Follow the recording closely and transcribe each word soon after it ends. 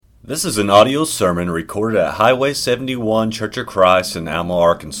This is an audio sermon recorded at Highway 71 Church of Christ in Alma,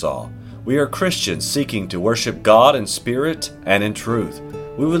 Arkansas. We are Christians seeking to worship God in spirit and in truth.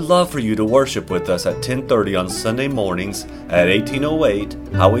 We would love for you to worship with us at 10:30 on Sunday mornings at 1808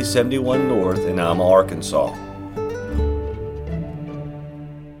 Highway 71 North in Alma, Arkansas.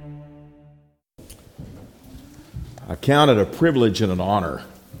 I count it a privilege and an honor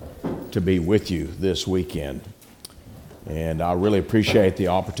to be with you this weekend. And I really appreciate the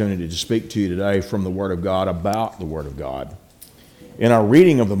opportunity to speak to you today from the Word of God about the Word of God. In our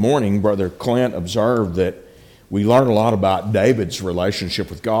reading of the morning, Brother Clint observed that we learned a lot about David's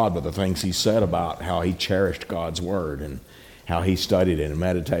relationship with God by the things he said about how he cherished God's Word and how he studied it and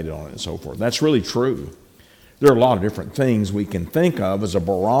meditated on it and so forth. That's really true. There are a lot of different things we can think of as a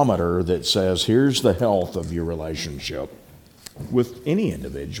barometer that says, here's the health of your relationship with any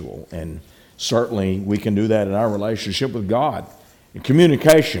individual. And certainly we can do that in our relationship with God. And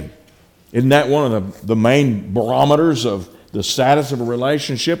communication, isn't that one of the main barometers of the status of a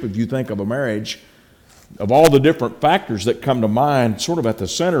relationship? If you think of a marriage, of all the different factors that come to mind, sort of at the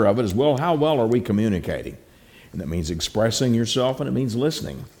center of it is, well, how well are we communicating? And that means expressing yourself, and it means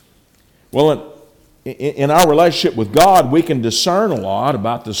listening. Well, in our relationship with God, we can discern a lot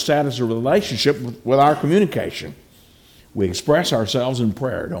about the status of a relationship with our communication. We express ourselves in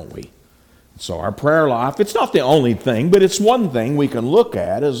prayer, don't we? So our prayer life, it's not the only thing, but it's one thing we can look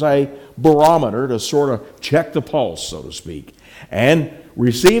at as a barometer to sort of check the pulse, so to speak. And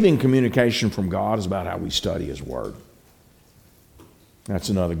receiving communication from God is about how we study His Word. That's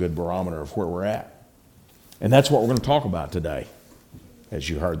another good barometer of where we're at. And that's what we're going to talk about today, as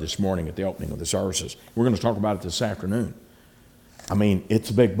you heard this morning at the opening of the services. We're going to talk about it this afternoon. I mean, it's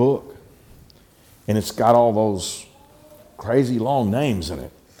a big book. And it's got all those crazy long names in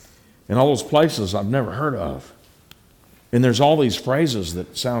it. And all those places I've never heard of. And there's all these phrases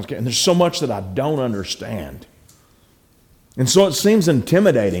that sound, and there's so much that I don't understand. And so it seems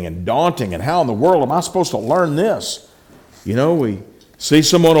intimidating and daunting, and how in the world am I supposed to learn this? You know, we see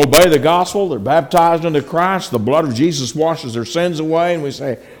someone obey the gospel, they're baptized into Christ, the blood of Jesus washes their sins away, and we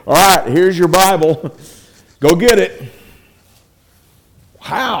say, all right, here's your Bible, go get it.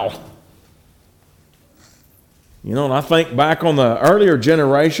 How? You know, and I think back on the earlier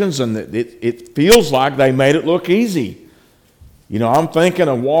generations, and it feels like they made it look easy. You know, I'm thinking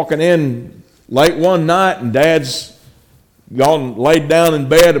of walking in late one night, and Dad's gone laid down in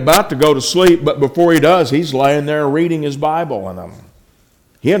bed about to go to sleep, but before he does, he's laying there reading his Bible, and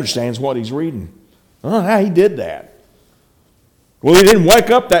he understands what he's reading. I don't know how he did that. Well, he didn't wake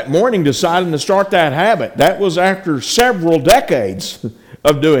up that morning deciding to start that habit. That was after several decades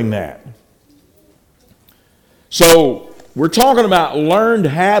of doing that. So we're talking about learned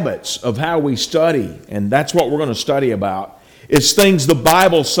habits of how we study, and that's what we're going to study about. It's things the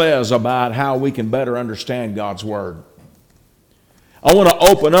Bible says about how we can better understand God's Word. I want to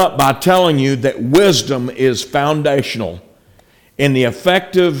open up by telling you that wisdom is foundational in the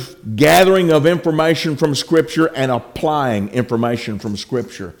effective gathering of information from Scripture and applying information from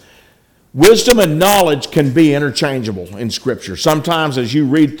Scripture. Wisdom and knowledge can be interchangeable in Scripture. Sometimes as you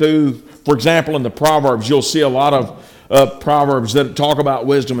read through, for example, in the Proverbs, you'll see a lot of Proverbs that talk about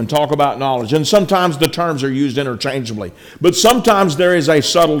wisdom and talk about knowledge. And sometimes the terms are used interchangeably. But sometimes there is a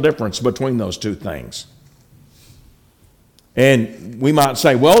subtle difference between those two things. And we might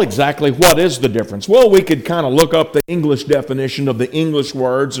say, well, exactly what is the difference? Well, we could kind of look up the English definition of the English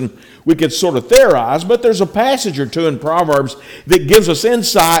words, and we could sort of theorize, but there's a passage or two in Proverbs that gives us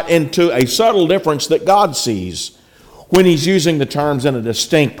insight into a subtle difference that God sees when He's using the terms in a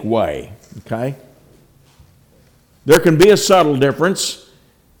distinct way, okay? There can be a subtle difference,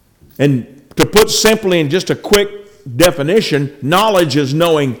 and to put simply in just a quick definition, knowledge is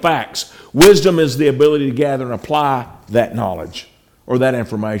knowing facts. Wisdom is the ability to gather and apply that knowledge or that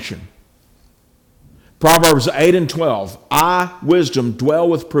information. Proverbs 8 and 12, I, wisdom, dwell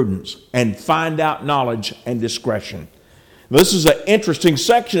with prudence and find out knowledge and discretion. This is an interesting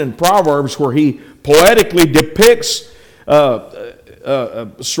section in Proverbs where he poetically depicts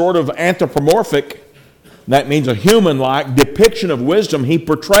sort of anthropomorphic, that means a human-like depiction of wisdom. He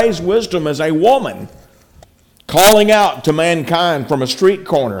portrays wisdom as a woman calling out to mankind from a street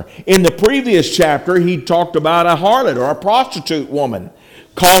corner. In the previous chapter, he talked about a harlot or a prostitute woman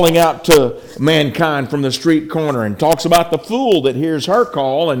calling out to mankind from the street corner, and talks about the fool that hears her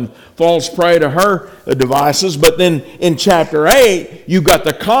call and falls prey to her devices. But then in chapter 8, you've got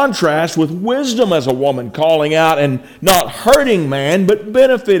the contrast with wisdom as a woman calling out and not hurting man, but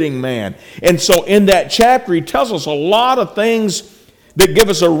benefiting man. And so in that chapter, he tells us a lot of things that give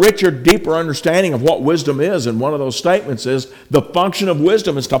us a richer, deeper understanding of what wisdom is. And one of those statements is the function of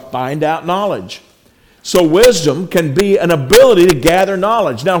wisdom is to find out knowledge. So wisdom can be an ability to gather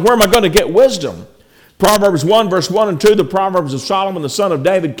knowledge. Now, where am I going to get wisdom? Proverbs 1, verse 1 and 2, the Proverbs of Solomon, the son of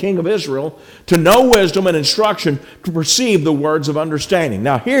David, king of Israel, to know wisdom and instruction, to perceive the words of understanding.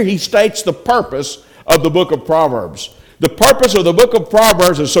 Now, here he states the purpose of the book of Proverbs. The purpose of the book of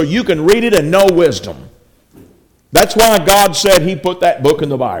Proverbs is so you can read it and know wisdom. That's why God said he put that book in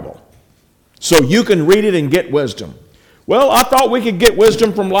the Bible, so you can read it and get wisdom. Well, I thought we could get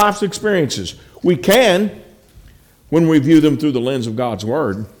wisdom from life's experiences. We can when we view them through the lens of God's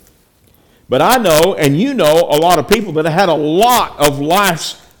Word. But I know, and you know, a lot of people that have had a lot of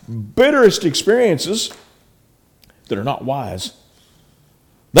life's bitterest experiences that are not wise.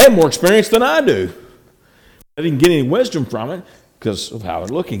 They have more experience than I do. I didn't get any wisdom from it because of how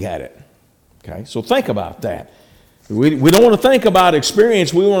they're looking at it. Okay, so think about that. We don't want to think about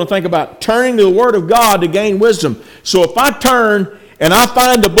experience. We want to think about turning to the Word of God to gain wisdom. So if I turn and I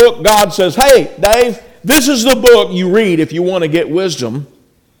find a book, God says, hey, Dave, this is the book you read if you want to get wisdom.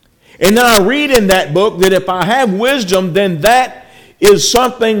 And then I read in that book that if I have wisdom, then that is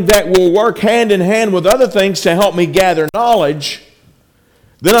something that will work hand in hand with other things to help me gather knowledge.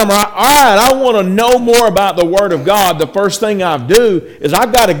 Then I'm like, all right, I want to know more about the Word of God. The first thing I do is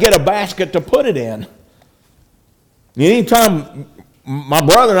I've got to get a basket to put it in. Anytime my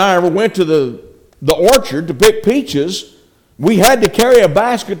brother and I ever went to the orchard to pick peaches, we had to carry a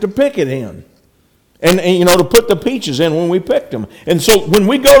basket to pick it in. And to put the peaches in when we picked them. And so when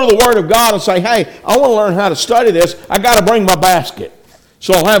we go to the Word of God and say, hey, I want to learn how to study this, I got to bring my basket.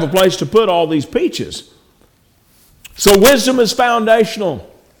 So I'll have a place to put all these peaches. So wisdom is foundational.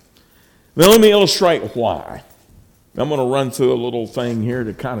 Now let me illustrate why. I'm going to run through a little thing here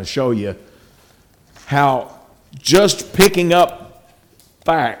to kind of show you how just picking up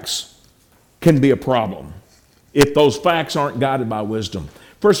facts can be a problem if those facts aren't guided by wisdom.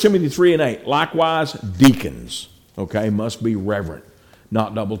 1 Timothy 3 and 8, likewise, deacons, must be reverent,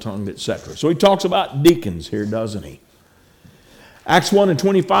 not double-tongued, etc. So he talks about deacons here, doesn't he? Acts 1 and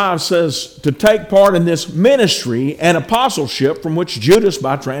 25 says, to take part in this ministry and apostleship from which Judas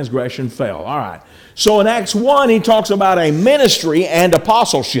by transgression fell. All right. So in Acts 1, he talks about a ministry and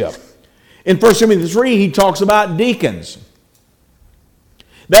apostleship. In 1 Timothy 3, he talks about deacons.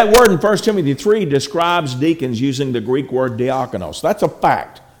 That word in 1 Timothy 3 describes deacons using the Greek word diakonos. That's a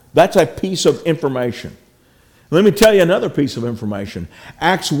fact. That's a piece of information. Let me tell you another piece of information.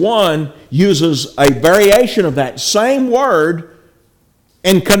 Acts 1 uses a variation of that same word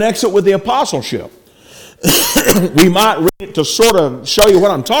and connects it with the apostleship. We might read it to sort of show you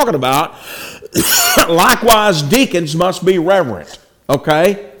what I'm talking about. Likewise, deacons must be reverent,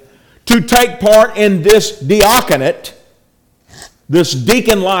 to take part in this diaconate, this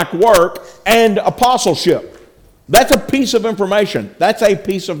deacon-like work, and apostleship. That's a piece of information. That's a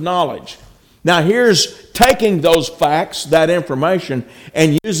piece of knowledge. Now here's taking those facts, that information,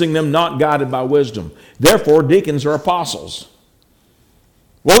 and using them not guided by wisdom. Therefore, deacons are apostles.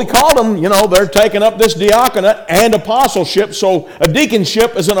 Well, we called them, they're taking up this diaconate and apostleship, so a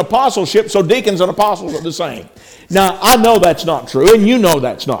deaconship is an apostleship, so deacons and apostles are the same. Now, I know that's not true, and you know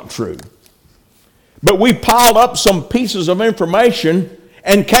that's not true. But we piled up some pieces of information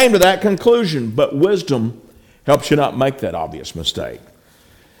and came to that conclusion. But wisdom helps you not make that obvious mistake.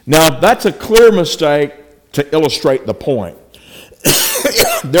 Now, that's a clear mistake to illustrate the point.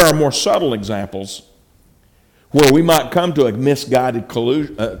 There are more subtle examples where we might come to a misguided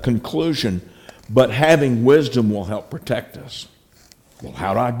conclusion, but having wisdom will help protect us. Well,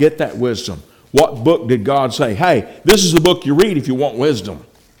 how do I get that wisdom? What book did God say, hey, this is the book you read if you want wisdom?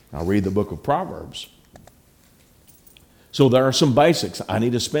 I'll read the book of Proverbs. So there are some basics. I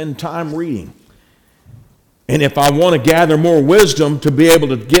need to spend time reading. And if I want to gather more wisdom to be able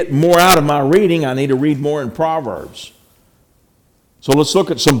to get more out of my reading, I need to read more in Proverbs. So let's look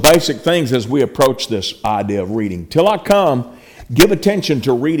at some basic things as we approach this idea of reading. Till I come, give attention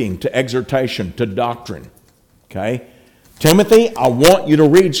to reading, to exhortation, to doctrine. Timothy, I want you to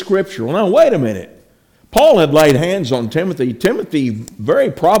read Scripture. Well, now, wait a minute. Paul had laid hands on Timothy. Timothy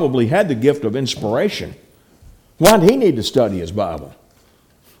very probably had the gift of inspiration. Why did he need to study his Bible?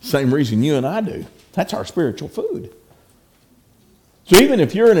 Same reason you and I do. That's our spiritual food. So even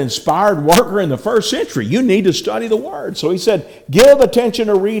if you're an inspired worker in the first century, you need to study the Word. So he said, give attention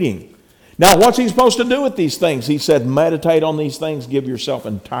to reading. Now, what's he supposed to do with these things? He said, meditate on these things, give yourself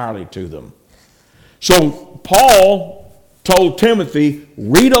entirely to them. So Paul told Timothy,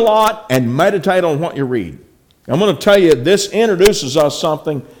 read a lot and meditate on what you read. I'm going to tell you, this introduces us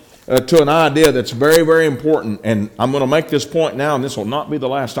something to an idea that's very, very important. And I'm going to make this point now, and this will not be the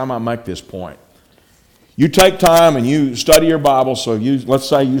last time I make this point. You take time and you study your Bible. So let's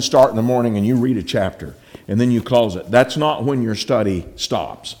say you start in the morning and you read a chapter, and then you close it. That's not when your study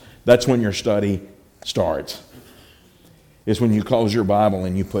stops. That's when your study starts. It's when you close your Bible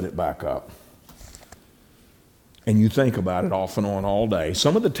and you put it back up. And you think about it off and on all day.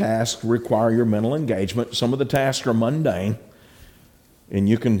 Some of the tasks require your mental engagement. Some of the tasks are mundane. And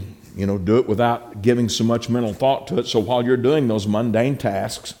you can, do it without giving so much mental thought to it. So while you're doing those mundane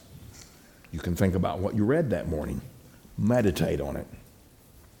tasks, you can think about what you read that morning. Meditate on it.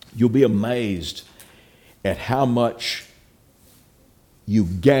 You'll be amazed at how much you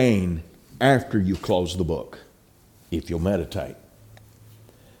gain after you close the book, if you'll meditate.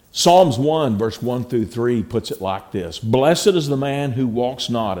 Psalms 1, verse 1 through 3 puts it like this. Blessed is the man who walks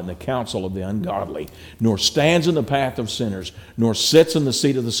not in the counsel of the ungodly, nor stands in the path of sinners, nor sits in the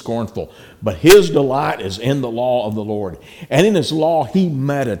seat of the scornful. But his delight is in the law of the Lord, and in his law he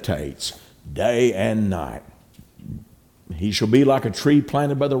meditates day and night. He shall be like a tree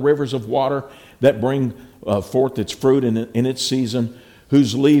planted by the rivers of water that bring forth its fruit in its season,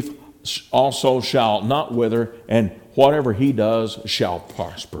 whose leaf also shall not wither, and whatever he does shall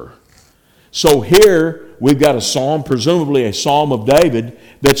prosper. So here we've got a psalm, presumably a psalm of David,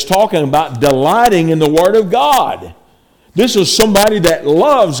 that's talking about delighting in the Word of God. This is somebody that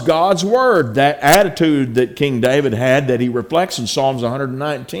loves God's Word, that attitude that King David had that he reflects in Psalms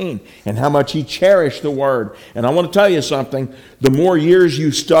 119, and how much he cherished the Word. And I want to tell you something, the more years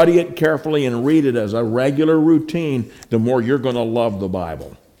you study it carefully and read it as a regular routine, the more you're going to love the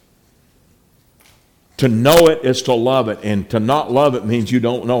Bible. To know it is to love it, and to not love it means you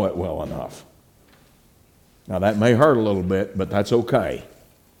don't know it well enough. Now that may hurt a little bit, but that's okay.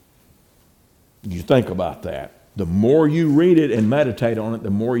 You think about that. The more you read it and meditate on it, the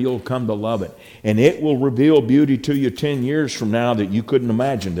more you'll come to love it. And it will reveal beauty to you 10 years from now that you couldn't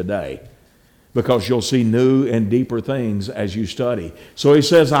imagine today, because you'll see new and deeper things as you study. So he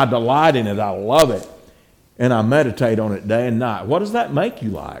says, I delight in it, I love it, and I meditate on it day and night. What does that make you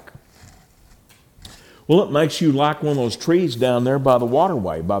like? Well, it makes you like one of those trees down there by the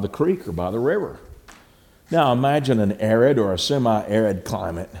waterway, by the creek or by the river. Now imagine an arid or a semi-arid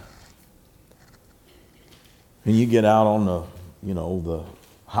climate. And you get out on the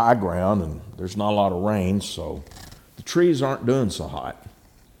high ground, and there's not a lot of rain, so the trees aren't doing so hot.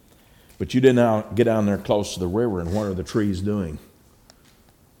 But you didn't get down there close to the river, and what are the trees doing?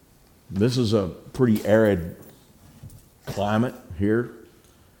 This is a pretty arid climate here.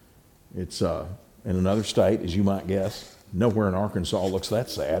 It's in another state, as you might guess. Nowhere in Arkansas looks that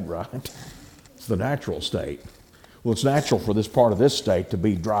sad, right? It's the natural state. Well, it's natural for this part of this state to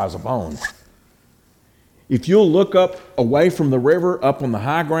be dry as a bone. If you'll look up away from the river, up on the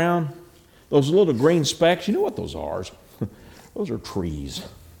high ground, those little green specks, you know what those are? Those are trees.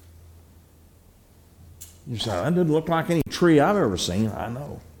 You say, that doesn't look like any tree I've ever seen. I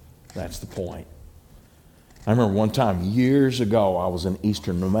know. That's the point. I remember one time years ago, I was in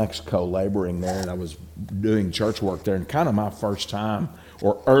eastern New Mexico laboring there, and I was doing church work there, and kind of my first time,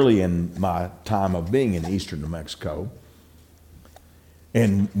 or early in my time of being in eastern New Mexico.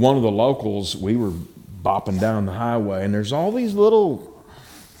 And one of the locals, we were bopping down the highway, and there's all these little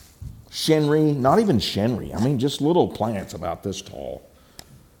shenry, not even shenry, I mean just little plants about this tall.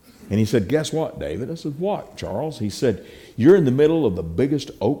 And he said, guess what, David? I said, what, Charles? He said, you're in the middle of the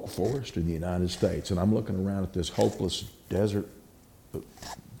biggest oak forest in the United States. And I'm looking around at this hopeless desert,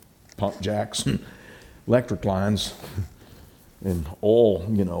 pump jacks, and electric lines, and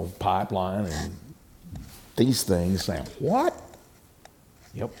oil, pipeline, and these things, saying, what?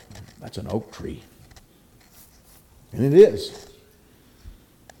 Yep, that's an oak tree. And it is.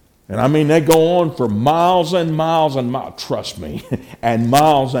 And I mean, they go on for miles and miles and miles, trust me, and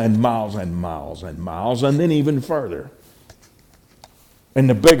miles and miles and miles and miles, and then even further. And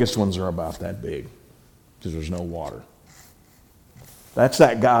the biggest ones are about that big, because there's no water. That's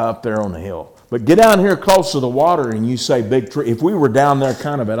that guy up there on the hill. But get down here close to the water and you say big tree. If we were down there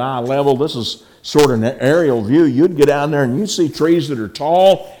kind of at eye level, this is sort of an aerial view, you'd get down there and you see trees that are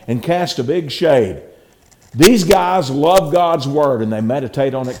tall and cast a big shade. These guys love God's Word and they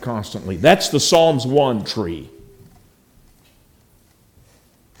meditate on it constantly. That's the Psalms 1 tree.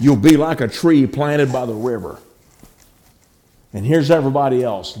 You'll be like a tree planted by the river. And here's everybody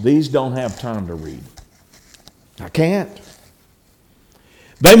else. These don't have time to read. I can't.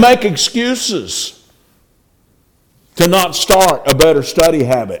 They make excuses to not start a better study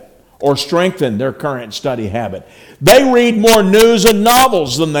habit or strengthen their current study habit. They read more news and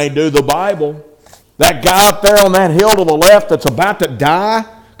novels than they do the Bible. That guy up there on that hill to the left that's about to die,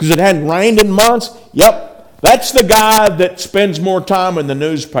 because it hadn't rained in months? Yep, that's the guy that spends more time in the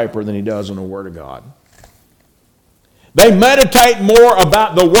newspaper than he does in the Word of God. They meditate more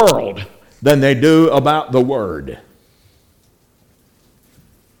about the world than they do about the Word.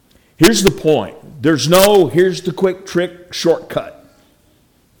 Here's the point. Here's the quick trick shortcut.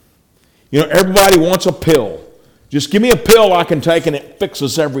 Everybody wants a pill. Just give me a pill I can take and it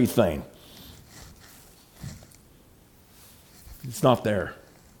fixes everything. It's not there.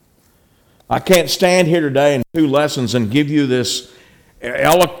 I can't stand here today in 2 lessons and give you this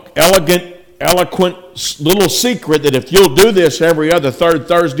eloquent little secret that if you'll do this every other third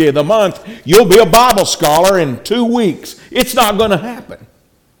Thursday of the month, you'll be a Bible scholar in 2 weeks. It's not going to happen.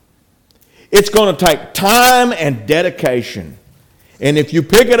 It's going to take time and dedication. And if you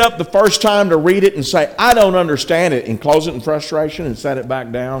pick it up the first time to read it and say, I don't understand it, and close it in frustration and set it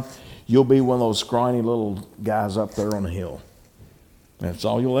back down, you'll be one of those scrawny little guys up there on the hill. That's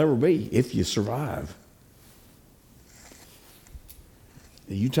all you'll ever be if you survive.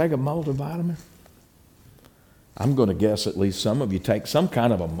 Do you take a multivitamin? I'm going to guess at least some of you take some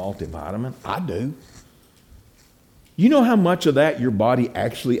kind of a multivitamin. I do. You know how much of that your body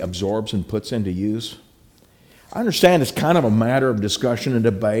actually absorbs and puts into use? I understand it's kind of a matter of discussion and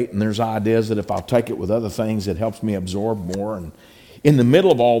debate, and there's ideas that if I'll take it with other things, it helps me absorb more. And in the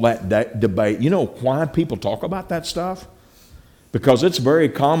middle of all that debate, you know why people talk about that stuff? Because it's very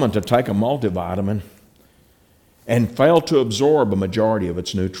common to take a multivitamin and fail to absorb a majority of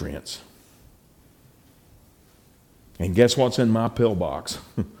its nutrients. And guess what's in my pill box?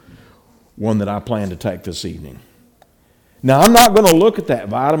 One that I plan to take this evening. Now, I'm not going to look at that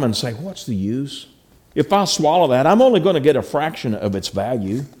vitamin and say, what's the use? If I swallow that, I'm only going to get a fraction of its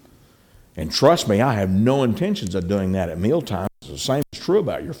value. And trust me, I have no intentions of doing that at mealtime. The same is true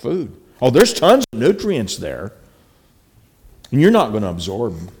about your food. Oh, there's tons of nutrients there. And you're not going to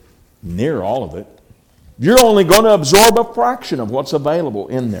absorb near all of it. You're only going to absorb a fraction of what's available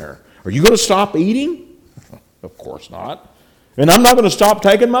in there. Are you going to stop eating? Of course not. And I'm not going to stop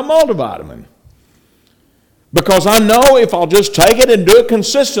taking my multivitamin. Because I know if I'll just take it and do it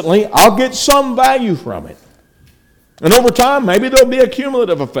consistently, I'll get some value from it. And over time, maybe there'll be a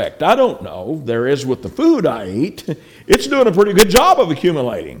cumulative effect. I don't know. There is with the food I eat. It's doing a pretty good job of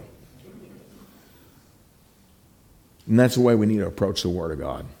accumulating. And that's the way we need to approach the Word of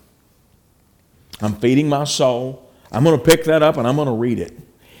God. I'm feeding my soul. I'm going to pick that up and I'm going to read it.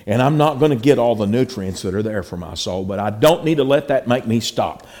 And I'm not going to get all the nutrients that are there for my soul, but I don't need to let that make me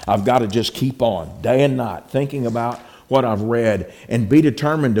stop. I've got to just keep on day and night thinking about what I've read and be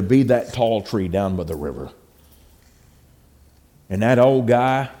determined to be that tall tree down by the river. And that old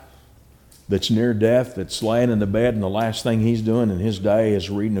guy that's near death, that's laying in the bed, and the last thing he's doing in his day is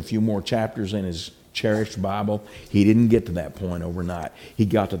reading a few more chapters in his cherished Bible. He didn't get to that point overnight. He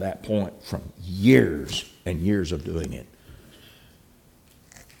got to that point from years and years of doing it.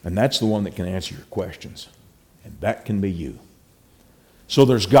 And that's the one that can answer your questions. And that can be you. So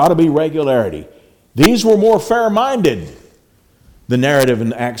there's got to be regularity. These were more fair-minded. The narrative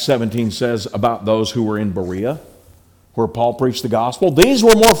in Acts 17 says about those who were in Berea, where Paul preached the gospel. These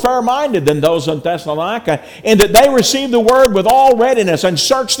were more fair-minded than those in Thessalonica, in that they received the word with all readiness and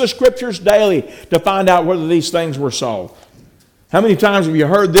searched the Scriptures daily to find out whether these things were so. How many times have you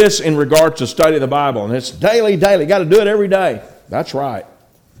heard this in regards to study the Bible? And it's daily. Got to do it every day. That's right.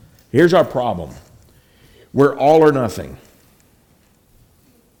 Here's our problem. We're all or nothing.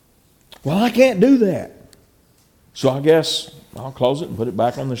 Well, I can't do that. So I guess I'll close it and put it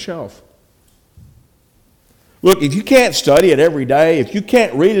back on the shelf. Look, if you can't study it every day, if you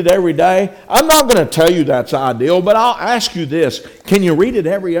can't read it every day, I'm not going to tell you that's ideal, but I'll ask you this. Can you read it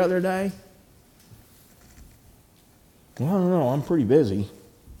every other day? Well, I don't know. I'm pretty busy.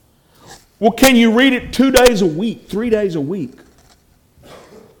 Well, can you read it 2 days a week, 3 days a week?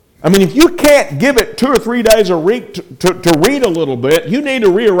 I mean, if you can't give it 2 or 3 days a week to read a little bit, you need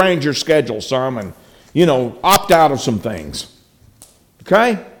to rearrange your schedule some and, opt out of some things.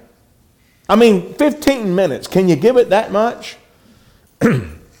 Okay? I mean, 15 minutes. Can you give it that much?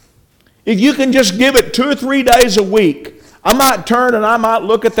 If you can just give it 2 or 3 days a week, I might turn and I might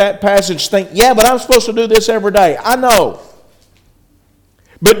look at that passage and think, yeah, but I'm supposed to do this every day. I know.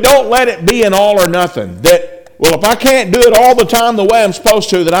 But don't let it be an all or nothing. Well, if I can't do it all the time the way I'm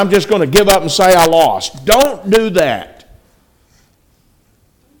supposed to, then I'm just going to give up and say I lost. Don't do that.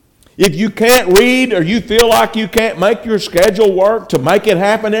 If you can't read or you feel like you can't make your schedule work to make it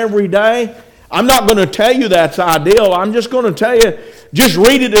happen every day, I'm not going to tell you that's ideal. I'm just going to tell you, just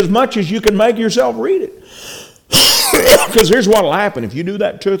read it as much as you can make yourself read it. Because here's what will happen. If you do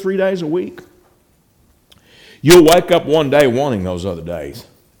that 2 or 3 days a week, you'll wake up one day wanting those other days.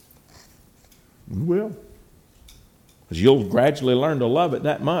 You will. Because you'll gradually learn to love it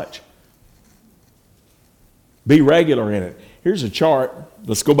that much. Be regular in it. Here's a chart.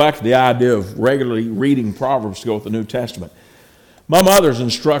 Let's go back to the idea of regularly reading Proverbs to go with the New Testament. My mother's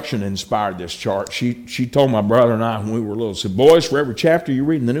instruction inspired this chart. She told my brother and I when we were little, said, boys, for every chapter you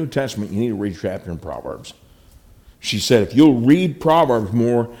read in the New Testament, you need to read a chapter in Proverbs. She said, if you'll read Proverbs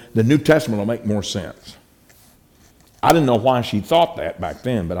more, the New Testament will make more sense. I didn't know why she thought that back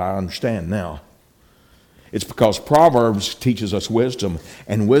then, but I understand now. It's because Proverbs teaches us wisdom,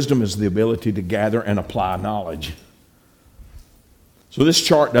 and wisdom is the ability to gather and apply knowledge. So this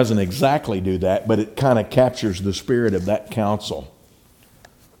chart doesn't exactly do that, but it kind of captures the spirit of that counsel.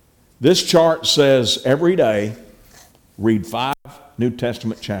 This chart says every day, read 5 New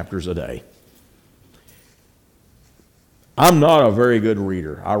Testament chapters a day. I'm not a very good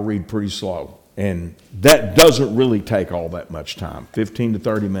reader. I read pretty slow, and that doesn't really take all that much time, 15 to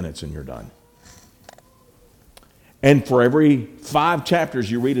 30 minutes and you're done. And for every 5 chapters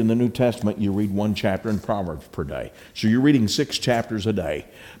you read in the New Testament, you read 1 chapter in Proverbs per day. So you're reading 6 chapters a day,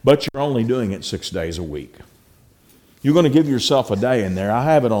 but you're only doing it 6 days a week. You're going to give yourself a day in there. I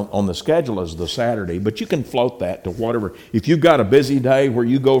have it on the schedule as the Saturday, but you can float that to whatever. If you've got a busy day where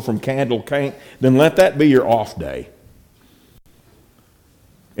you go from candle to candle, then let that be your off day.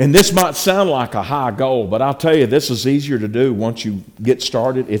 And this might sound like a high goal, but I'll tell you, this is easier to do once you get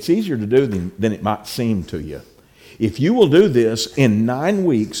started. It's easier to do than it might seem to you. If you will do this, in 9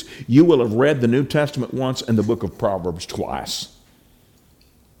 weeks, you will have read the New Testament once and the book of Proverbs twice.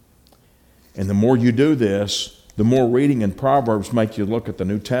 And the more you do this, the more reading in Proverbs make you look at the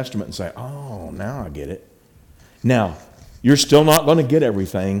New Testament and say, oh, now I get it. Now, you're still not going to get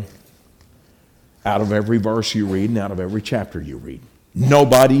everything out of every verse you read and out of every chapter you read.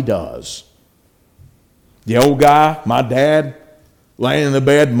 Nobody does. The old guy, my dad, laying in the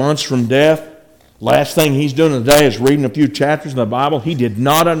bed months from death, last thing he's doing today is reading a few chapters in the Bible. He did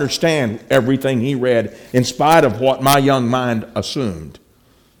not understand everything he read in spite of what my young mind assumed.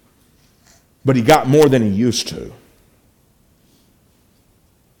 But he got more than he used to.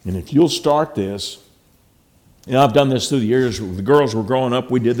 And if you'll start this, I've done this through the years. When the girls were growing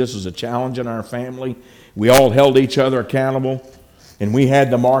up, we did this as a challenge in our family. We all held each other accountable. And we had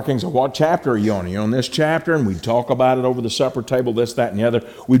the markings of what chapter are you on? Are you on this chapter? And we'd talk about it over the supper table, this, that, and the other.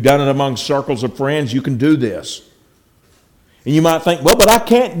 We've done it among circles of friends. You can do this. And you might think, well, but I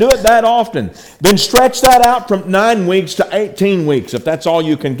can't do it that often. Then stretch that out from 9 weeks to 18 weeks, if that's all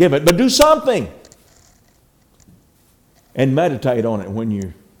you can give it. But do something. And meditate on it when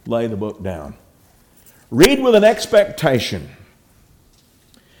you lay the book down. Read with an expectation.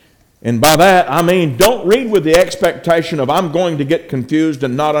 And by that, I mean, don't read with the expectation of I'm going to get confused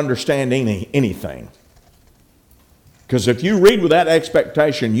and not understand anything. Because if you read with that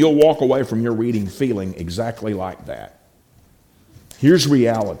expectation, you'll walk away from your reading feeling exactly like that. Here's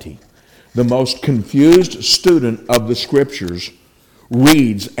reality. The most confused student of the Scriptures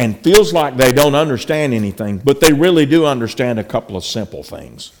reads and feels like they don't understand anything, but they really do understand a couple of simple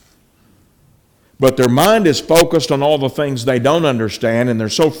things. But their mind is focused on all the things they don't understand, and they're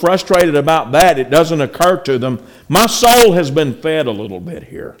so frustrated about that, it doesn't occur to them, my soul has been fed a little bit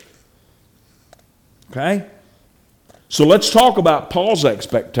here. Okay? So let's talk about Paul's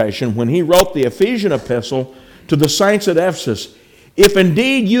expectation when he wrote the Ephesian epistle to the saints at Ephesus. If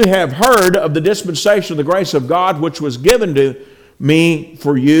indeed you have heard of the dispensation of the grace of God which was given to me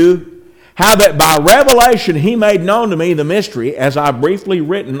for you, how that by revelation he made known to me the mystery, as I've briefly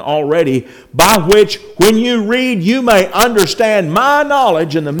written already, by which when you read you may understand my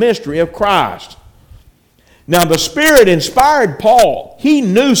knowledge in the mystery of Christ. Now the Spirit inspired Paul. He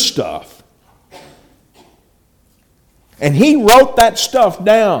knew stuff. And he wrote that stuff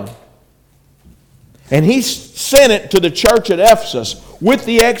down. And he sent it to the church at Ephesus with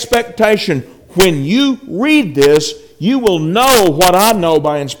the expectation, when you read this, you will know what I know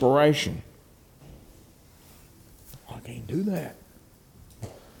by inspiration. I can't do that.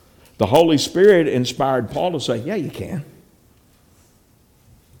 The Holy Spirit inspired Paul to say, yeah, you can.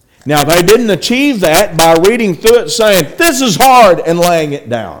 Now, they didn't achieve that by reading through it saying, this is hard, and laying it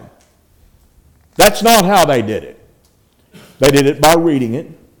down. That's not how they did it. They did it by reading it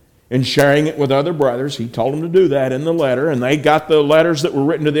and sharing it with other brothers. He told them to do that in the letter, and they got the letters that were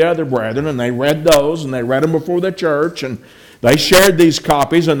written to the other brethren, and they read those, and they read them before the church, and they shared these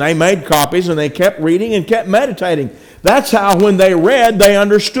copies, and they made copies, and they kept reading and kept meditating. That's how, when they read, they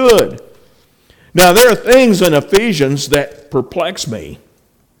understood. Now, there are things in Ephesians that perplex me.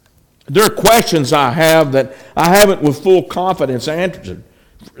 There are questions I have that I haven't with full confidence answered,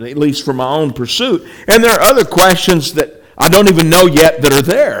 at least for my own pursuit. And there are other questions that I don't even know yet that are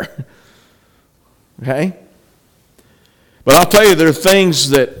there. Okay? But I'll tell you, there are things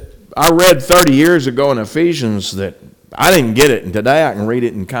that I read 30 years ago in Ephesians that I didn't get it, and today I can read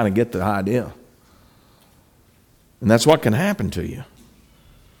it and kind of get the idea. And that's what can happen to you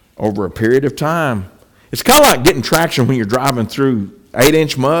over a period of time. It's kind of like getting traction when you're driving through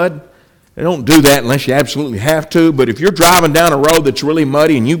 8-inch mud. They don't do that unless you absolutely have to, but if you're driving down a road that's really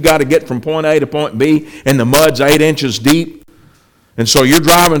muddy and you've got to get from point A to point B and the mud's 8 inches deep, and so you're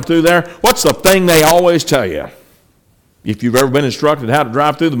driving through there, what's the thing they always tell you? If you've ever been instructed how to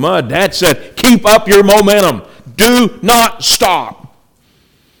drive through the mud, Dad said, keep up your momentum. Do not stop.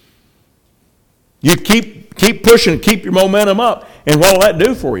 You keep pushing, keep your momentum up. And what will that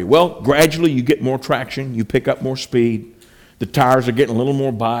do for you? Well, gradually you get more traction, you pick up more speed, the tires are getting a little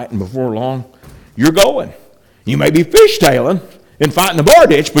more bite, and before long, you're going. You may be fishtailing and fighting the bar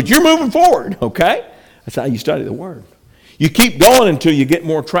ditch, but you're moving forward, okay? That's how you study the Word. You keep going until you get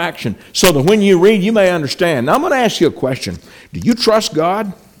more traction so that when you read, you may understand. Now, I'm going to ask you a question. Do you trust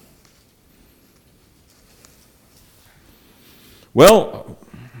God? Well,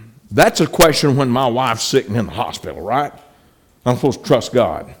 that's a question when my wife's sitting in the hospital, right? I'm supposed to trust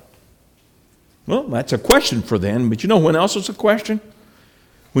God. Well, that's a question for then, but you know when else it's a question?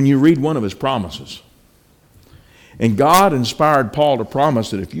 When you read one of His promises. And God inspired Paul to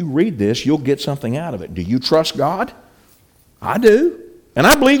promise that if you read this, you'll get something out of it. Do you trust God? I do. And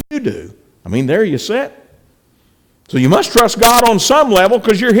I believe you do. I mean, there you sit. So you must trust God on some level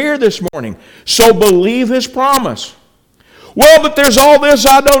because you're here this morning. So believe His promise. Well, but there's all this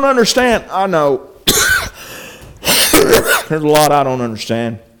I don't understand. I know. There's a lot I don't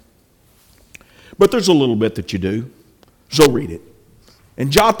understand. But there's a little bit that you do. So read it.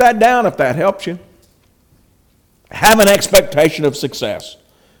 And jot that down if that helps you. Have an expectation of success.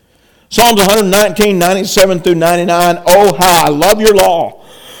 Psalms 119, 97 through 99. Oh, how I love your law.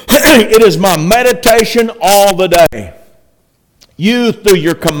 It is my meditation all the day. You, through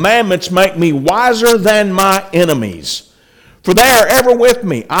your commandments, make me wiser than my enemies. For they are ever with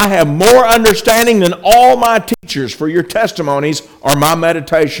me. I have more understanding than all my teachers, for your testimonies are my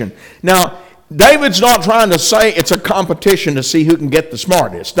meditation. Now, David's not trying to say it's a competition to see who can get the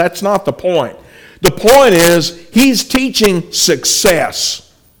smartest. That's not the point. The point is, he's teaching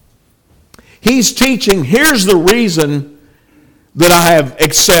success. He's teaching, here's the reason that I have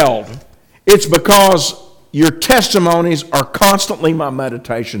excelled. It's because your testimonies are constantly my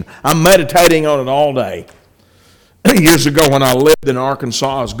meditation. I'm meditating on it all day. Years ago when I lived in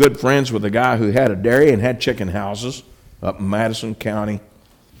Arkansas, I was good friends with a guy who had a dairy and had chicken houses up in Madison County.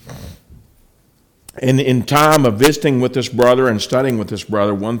 And in time of visiting with this brother and studying with this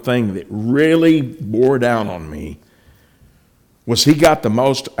brother, one thing that really bore down on me was he got the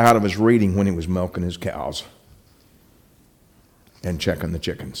most out of his reading when he was milking his cows and checking the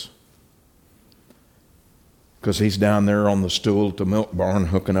chickens. Because he's down there on the stool at the milk barn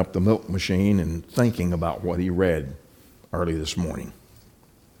hooking up the milk machine and thinking about what he read early this morning.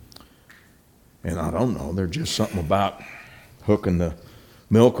 And I don't know, there's just something about hooking the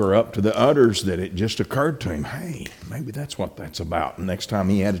milker up to the udders that it just occurred to him, hey, maybe that's what that's about. And next time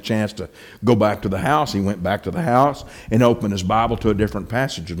he had a chance to go back to the house, he went back to the house and opened his Bible to a different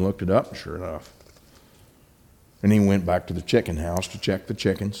passage and looked it up, and sure enough. And he went back to the chicken house to check the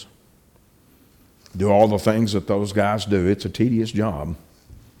chickens. Do all the things that those guys do. It's a tedious job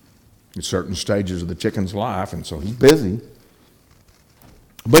at certain stages of the chicken's life, and so he's busy.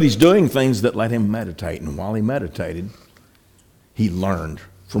 But he's doing things that let him meditate, and while he meditated, he learned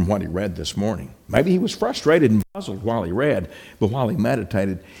from what he read this morning. Maybe he was frustrated and puzzled while he read, but while he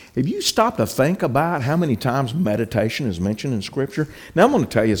meditated, have you stopped to think about how many times meditation is mentioned in Scripture? Now I'm going to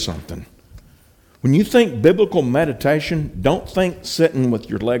tell you something. When you think biblical meditation, don't think sitting with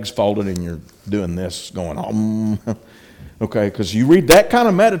your legs folded and you're doing this, going, okay, because you read that kind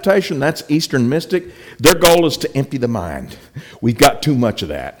of meditation, that's Eastern mystic. Their goal is to empty the mind. We've got too much of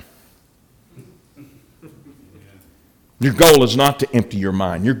that. Your goal is not to empty your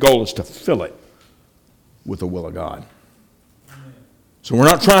mind. Your goal is to fill it with the will of God. So we're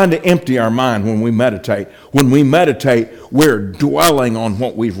not trying to empty our mind when we meditate. When we meditate, we're dwelling on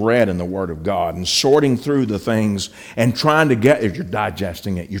what we've read in the Word of God and sorting through the things and trying to get, if you're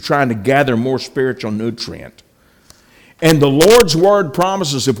digesting it, you're trying to gather more spiritual nutrient. And the Lord's Word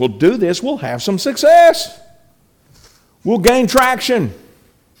promises if we'll do this, we'll have some success. We'll gain traction.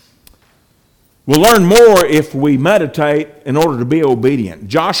 We'll learn more if we meditate in order to be obedient.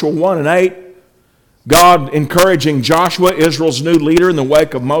 Joshua 1 and 8, God encouraging Joshua, Israel's new leader in the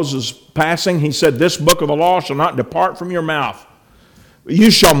wake of Moses' passing, he said, this book of the law shall not depart from your mouth.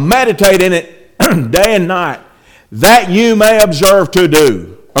 You shall meditate in it day and night, that you may observe to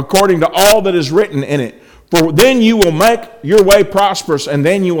do. according to all that is written in it. For then you will make your way prosperous, and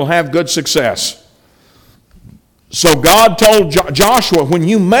then you will have good success. So God told Joshua, when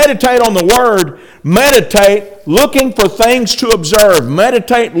you meditate on the Word, meditate looking for things to observe.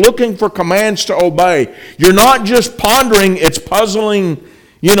 Meditate looking for commands to obey. You're not just pondering its puzzling,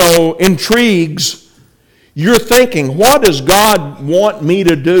 intrigues. You're thinking, what does God want me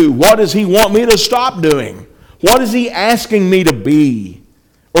to do? What does He want me to stop doing? What is He asking me to be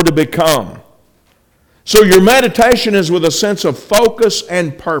or to become? So your meditation is with a sense of focus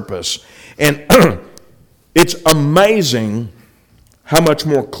and purpose. And it's amazing how much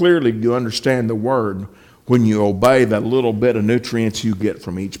more clearly you understand the Word when you obey that little bit of nutrients you get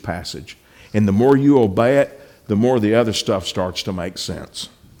from each passage. And the more you obey it, the more the other stuff starts to make sense.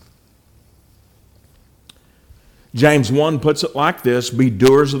 James 1 puts it like this: be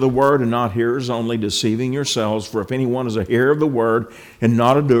doers of the word and not hearers only, deceiving yourselves. For if anyone is a hearer of the word and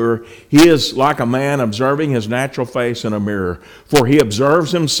not a doer, he is like a man observing his natural face in a mirror. For he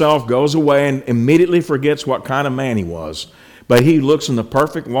observes himself, goes away, and immediately forgets what kind of man he was. But he looks in the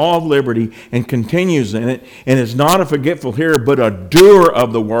perfect law of liberty and continues in it, and is not a forgetful hearer, but a doer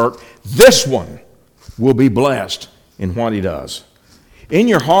of the work. This one will be blessed in what he does. In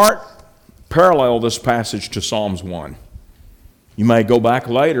your heart, parallel this passage to Psalms 1. You may go back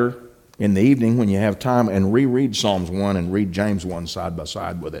later in the evening when you have time and reread Psalms 1 and read James 1 side by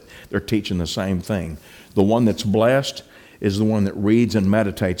side with it. They're teaching the same thing. The one that's blessed is the one that reads and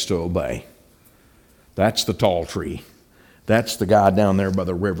meditates to obey. That's the tall tree. That's the guy down there by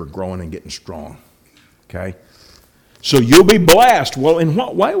the river growing and getting strong. Okay? So you'll be blessed. Well, in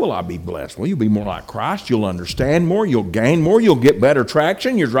what way will I be blessed? Well, you'll be more like Christ. You'll understand more. You'll gain more. You'll get better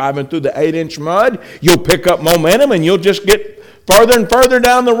traction. You're driving through the 8-inch mud. You'll pick up momentum, and you'll just get further and further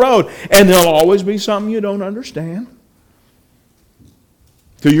down the road. And there'll always be something you don't understand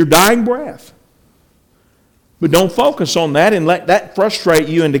through your dying breath. But don't focus on that and let that frustrate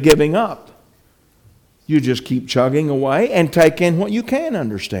you into giving up. You just keep chugging away and take in what you can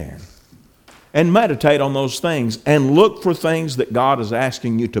understand. And meditate on those things and look for things that God is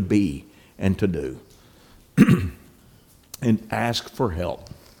asking you to be and to do. And ask for help.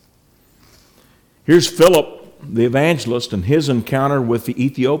 Here's Philip, the evangelist, and his encounter with the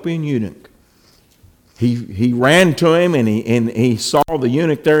Ethiopian eunuch. He ran to him and he saw the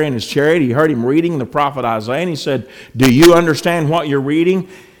eunuch there in his chariot. He heard him reading the prophet Isaiah, and he said, "Do you understand what you're reading?"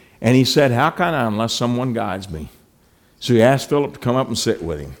 And he said, "How can I unless someone guides me?" So he asked Philip to come up and sit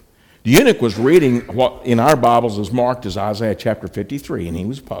with him. The eunuch was reading what in our Bibles is marked as Isaiah chapter 53, and he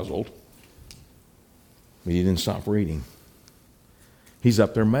was puzzled. But he didn't stop reading. He's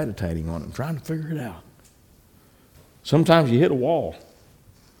up there meditating on it, trying to figure it out. Sometimes you hit a wall.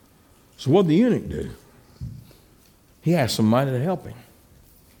 So what did the eunuch do? He asked somebody to help him.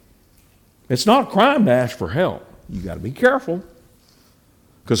 It's not a crime to ask for help. You got to be careful.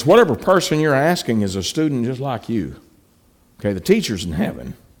 Because whatever person you're asking is a student just like you. Okay, the teacher's in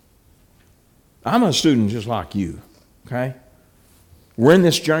heaven. I'm a student just like you, okay? We're in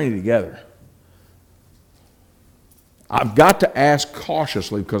this journey together. I've got to ask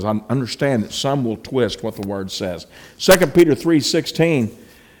cautiously because I understand that some will twist what the Word says. 2 Peter 3:16,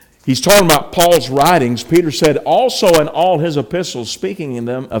 he's talking about Paul's writings. Peter said, also in all his epistles, speaking in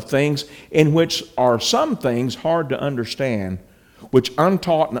them of things in which are some things hard to understand, which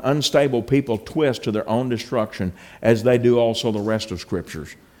untaught and unstable people twist to their own destruction, as they do also the rest of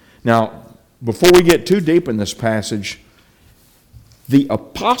Scriptures. Now, before we get too deep in this passage, the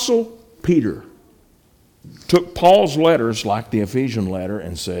Apostle Peter took Paul's letters, like the Ephesian letter,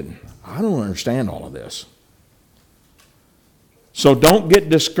 and said, I don't understand all of this. So don't get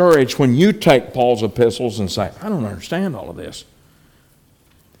discouraged when you take Paul's epistles and say, I don't understand all of this.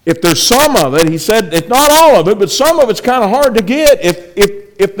 If there's some of it, he said, it's not all of it, but some of it's kind of hard to get.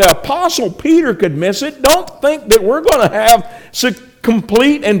 If the Apostle Peter could miss it, don't think that we're going to have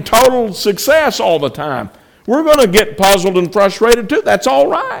complete and total success all the time. We're going to get puzzled and frustrated too. That's all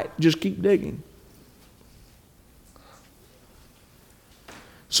right. Just keep digging.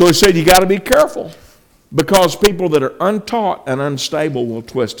 So he said you got to be careful because people that are untaught and unstable will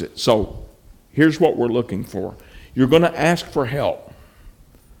twist it. So here's what we're looking for. You're going to ask for help,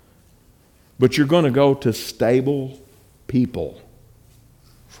 but you're going to go to stable people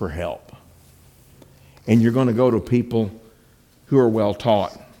for help. And you're going to go to people who are well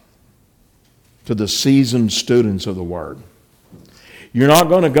taught, to the seasoned students of the Word. You're not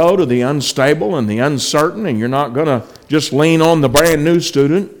going to go to the unstable and the uncertain, and you're not going to just lean on the brand new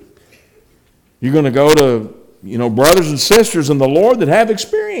student. You're going to go to, brothers and sisters in the Lord that have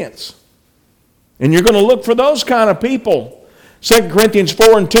experience. And you're going to look for those kind of people 2 Corinthians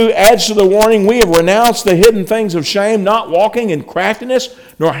 4:2 adds to the warning, we have renounced the hidden things of shame, not walking in craftiness,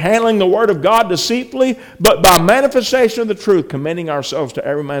 nor handling the word of God deceitfully, but by manifestation of the truth, commending ourselves to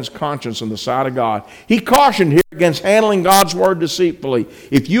every man's conscience in the sight of God. He cautioned here against handling God's word deceitfully.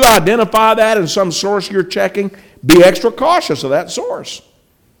 If you identify that in some source you're checking, be extra cautious of that source.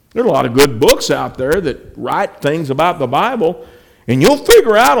 There are a lot of good books out there that write things about the Bible, and you'll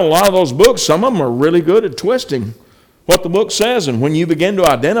figure out a lot of those books, some of them are really good at twisting what the book says, and when you begin to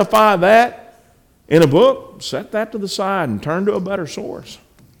identify that in a book, set that to the side and turn to a better source.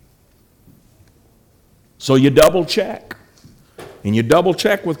 So you double check, and you double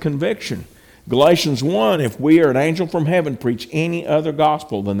check with conviction. Galatians 1, if we or an angel from heaven preach any other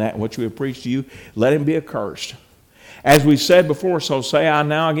gospel than that which we have preached to you, let him be accursed. As we said before, so say I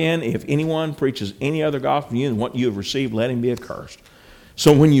now again, if anyone preaches any other gospel to you than what you have received, let him be accursed.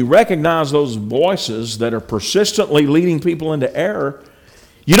 So when you recognize those voices that are persistently leading people into error,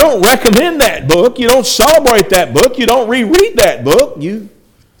 you don't recommend that book, you don't celebrate that book, you don't reread that book. You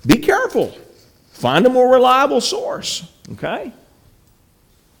be careful. Find a more reliable source, okay?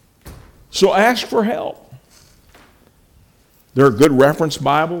 So ask for help. There are good reference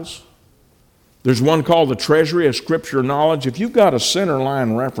Bibles. There's one called the Treasury of Scripture Knowledge. If you've got a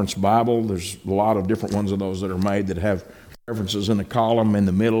centerline reference Bible, there's a lot of different ones of those that are made that have references in the column, in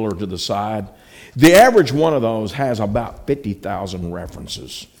the middle, or to the side. The average one of those has about 50,000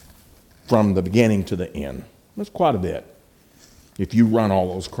 references from the beginning to the end. That's quite a bit. If you run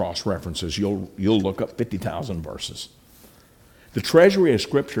all those cross-references, you'll look up 50,000 verses. The Treasury of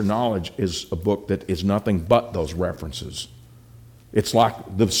Scripture Knowledge is a book that is nothing but those references. It's like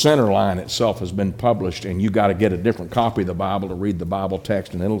the center line itself has been published, and you got to get a different copy of the Bible to read the Bible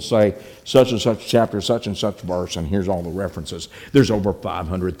text, and it'll say such and such chapter, such and such verse, and here's all the references. There's over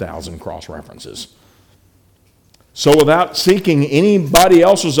 500,000 cross-references. So without seeking anybody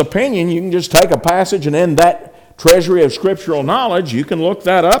else's opinion, you can just take a passage, and in that Treasury of Scriptural Knowledge, you can look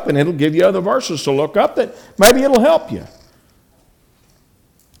that up, and it'll give you other verses to look up that maybe it'll help you.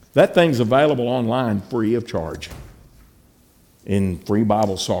 That thing's available online free of charge in free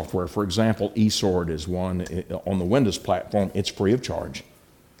Bible software. For example, eSword is one on the Windows platform. It's free of charge,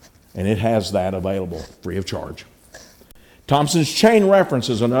 and it has that available free of charge. Thompson's Chain Reference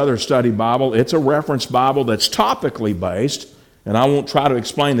is another study Bible. It's a reference Bible that's topically based, and I won't try to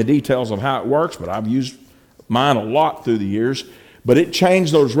explain the details of how it works, but I've used mine a lot through the years. But it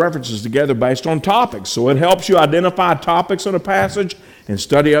chains those references together based on topics, so it helps you identify topics in a passage and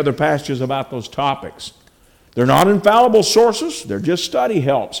study other passages about those topics. They're not infallible sources, they're just study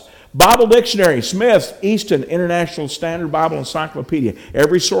helps. Bible Dictionary, Smith, Easton, International Standard Bible Encyclopedia.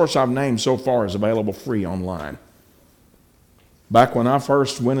 Every source I've named so far is available free online. Back when I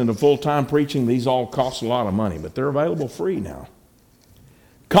first went into full-time preaching, these all cost a lot of money, but they're available free now.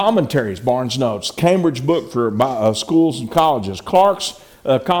 Commentaries, Barnes Notes, Cambridge Book for schools and colleges, Clark's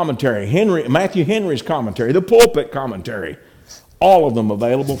commentary, Matthew Henry's commentary, the Pulpit commentary. All of them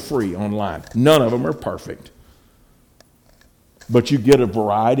available free online. None of them are perfect. But you get a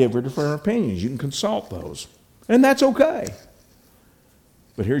variety of different opinions. You can consult those. And that's okay.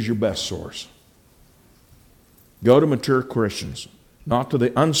 But here's your best source. Go to mature Christians. Not to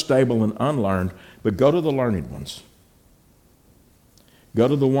the unstable and unlearned, but go to the learned ones. Go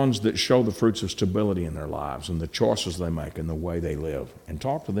to the ones that show the fruits of stability in their lives and the choices they make and the way they live. And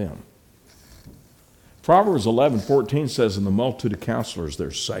talk to them. Proverbs 11:14 says, in the multitude of counselors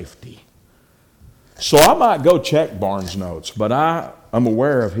there's safety. So I might go check Barnes' notes, but I am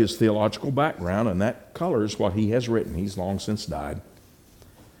aware of his theological background, and that colors what he has written. He's long since died.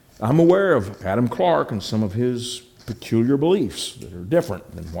 I'm aware of Adam Clark and some of his peculiar beliefs that are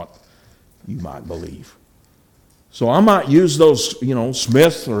different than what you might believe. So I might use those,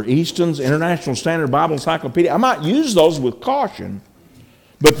 Smith or Easton's International Standard Bible Encyclopedia. I might use those with caution,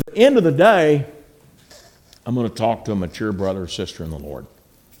 but at the end of the day, I'm going to talk to a mature brother or sister in the Lord.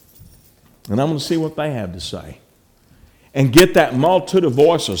 And I'm going to see what they have to say. And get that multitude of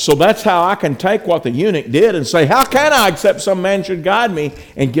voices. So that's how I can take what the eunuch did and say, how can I, except some man should guide me,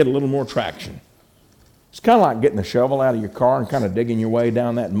 and get a little more traction. It's kind of like getting a shovel out of your car and kind of digging your way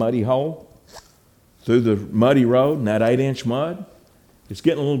down that muddy hole through the muddy road and that 8-inch mud. It's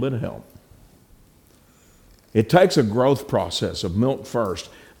getting a little bit of help. It takes a growth process of milk first.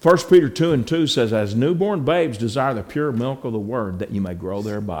 1 Peter 2:2 says, as newborn babes desire the pure milk of the word that you may grow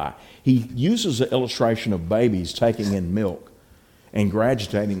thereby. He uses the illustration of babies taking in milk and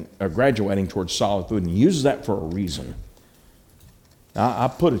graduating towards solid food, and he uses that for a reason. I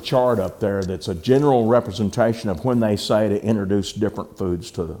put a chart up there that's a general representation of when they say to introduce different foods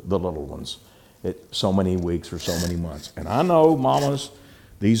to the little ones. at so many weeks or so many months. And I know, mamas,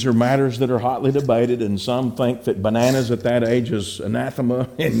 these are matters that are hotly debated, and some think that bananas at that age is anathema,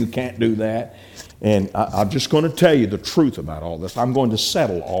 and you can't do that. And I'm just going to tell you the truth about all this. I'm going to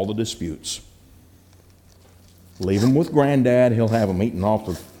settle all the disputes. Leave them with Granddad. He'll have them eating off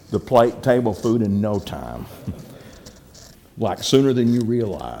the plate, table food in no time. Like sooner than you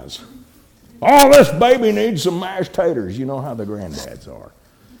realize. Oh, this baby needs some mashed taters. You know how the granddads are.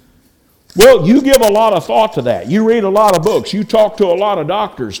 Well, you give a lot of thought to that. You read a lot of books. You talk to a lot of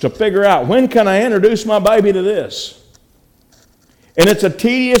doctors to figure out, when can I introduce my baby to this? And it's a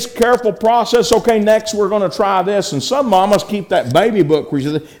tedious, careful process. Okay, next we're going to try this. And some mamas keep that baby book where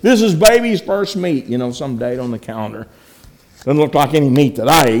you say, this is baby's first meat, some date on the calendar. Doesn't look like any meat that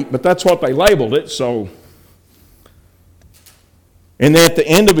I eat, but that's what they labeled it. So, and then at the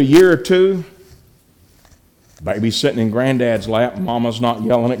end of a year or two, baby's sitting in Granddad's lap, and Mama's not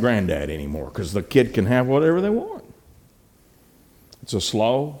yelling at Granddad anymore because the kid can have whatever they want. It's a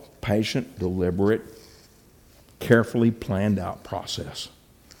slow, patient, deliberate, carefully planned out process.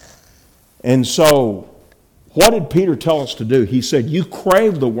 And so, what did Peter tell us to do? He said, you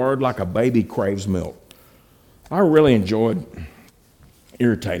crave the word like a baby craves milk. I really enjoyed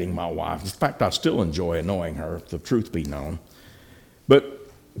irritating my wife. In fact, I still enjoy annoying her, if the truth be known.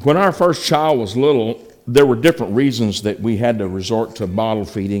 But when our first child was little, there were different reasons that we had to resort to bottle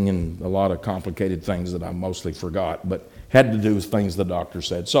feeding and a lot of complicated things that I mostly forgot, but had to do with things the doctor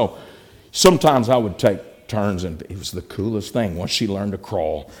said. So sometimes I would take turns, and it was the coolest thing. Once she learned to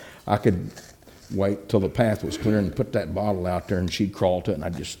crawl, I could wait till the path was clear and put that bottle out there, and she'd crawl to it, and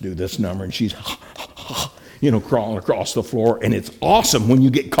I'd just do this number, and she's crawling across the floor. And it's awesome when you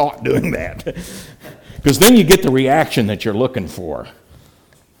get caught doing that, because then you get the reaction that you're looking for.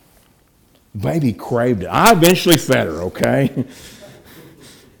 Baby craved it. I eventually fed her, okay?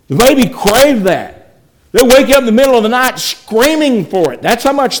 The baby craved that. They'll wake up in the middle of the night screaming for it. That's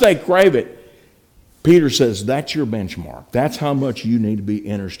how much they crave it. Peter says that's your benchmark. That's how much you need to be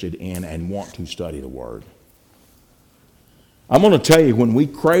interested in and want to study the Word. I'm going to tell you, when we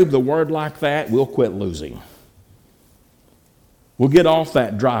crave the Word like that, we'll quit losing. We'll get off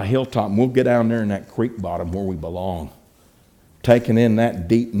that dry hilltop and we'll get down there in that creek bottom where we belong, taking in that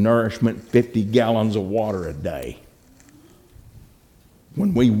deep nourishment, 50 gallons of water a day.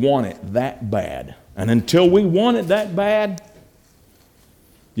 When we want it that bad. And until we want it that bad,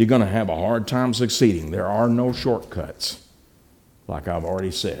 you're going to have a hard time succeeding. There are no shortcuts, like I've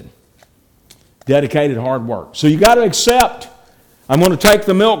already said. Dedicated hard work. So you got to accept, I'm going to take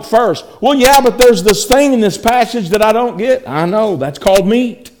the milk first. Well, yeah, but there's this thing in this passage that I don't get. I know, that's called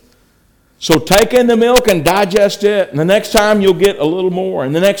meat. So take in the milk and digest it, and the next time you'll get a little more,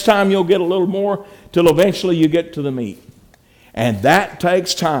 and the next time you'll get a little more, till eventually you get to the meat. And that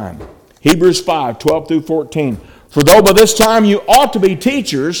takes time. Hebrews 5, 12 through 14. For though by this time you ought to be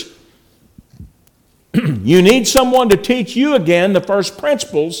teachers, you need someone to teach you again the first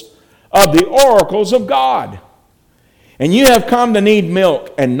principles of the oracles of God. And you have come to need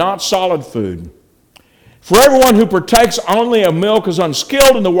milk and not solid food. For everyone who partakes only of milk is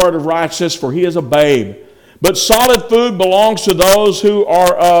unskilled in the word of righteousness, for he is a babe. But solid food belongs to those who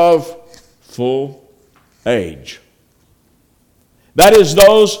are of full age. That is,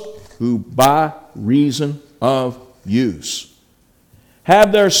 those who by reason of use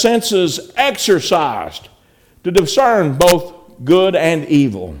have their senses exercised to discern both good and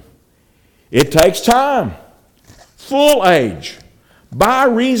evil. It takes time. Full age. By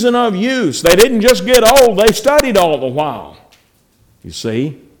reason of use. They didn't just get old, they studied all the while. You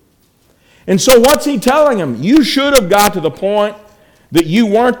see? And so what's he telling them? You should have got to the point that you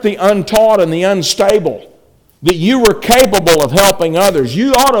weren't the untaught and the unstable. That you were capable of helping others.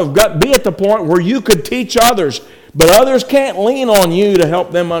 You ought to have be at the point where you could teach others, but others can't lean on you to help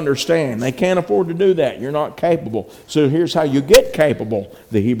them understand. They can't afford to do that. You're not capable. So here's how you get capable,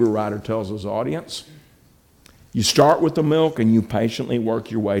 the Hebrew writer tells his audience. You start with the milk and you patiently work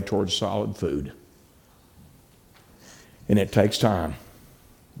your way towards solid food. And it takes time.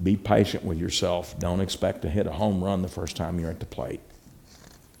 Be patient with yourself. Don't expect to hit a home run the first time you're at the plate.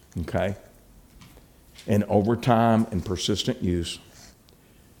 Okay? And over time and persistent use,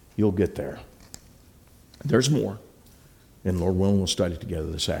 you'll get there. There's more. And Lord willing, we'll study together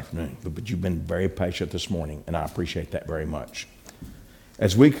this afternoon. But you've been very patient this morning, and I appreciate that very much.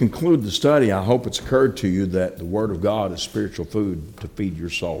 As we conclude the study, I hope it's occurred to you that the Word of God is spiritual food to feed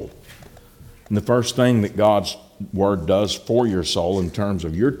your soul. And the first thing that God's Word does for your soul in terms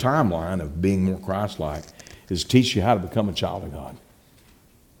of your timeline of being more Christ-like is teach you how to become a child of God.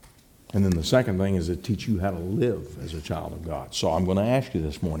 And then the second thing is to teach you how to live as a child of God. So I'm going to ask you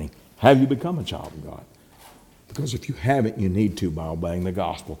this morning, Have you become a child of God? Because if you haven't, you need to by obeying the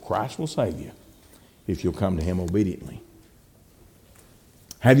gospel. Christ will save you if you'll come to Him obediently.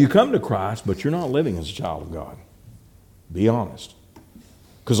 Have you come to Christ, but you're not living as a child of God? Be honest.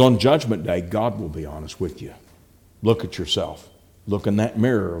 Because on Judgment Day, God will be honest with you. Look at yourself. Look in that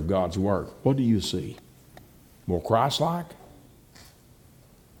mirror of God's Word. What do you see? More Christ-like?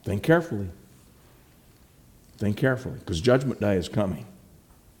 Think carefully. Think carefully, because Judgment Day is coming.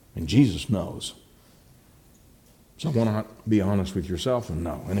 And Jesus knows. So why not be honest with yourself and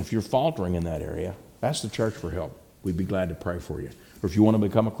know? And if you're faltering in that area, ask the church for help. We'd be glad to pray for you. Or if you want to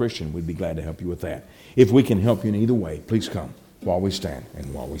become a Christian, we'd be glad to help you with that. If we can help you in either way, please come while we stand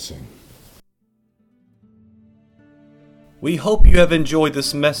and while we sing. We hope you have enjoyed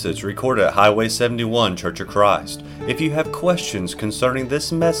this message recorded at Highway 71 Church of Christ. If you have questions concerning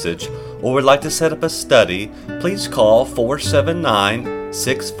this message or would like to set up a study, please call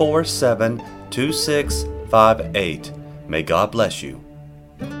 479-647-2658. May God bless you.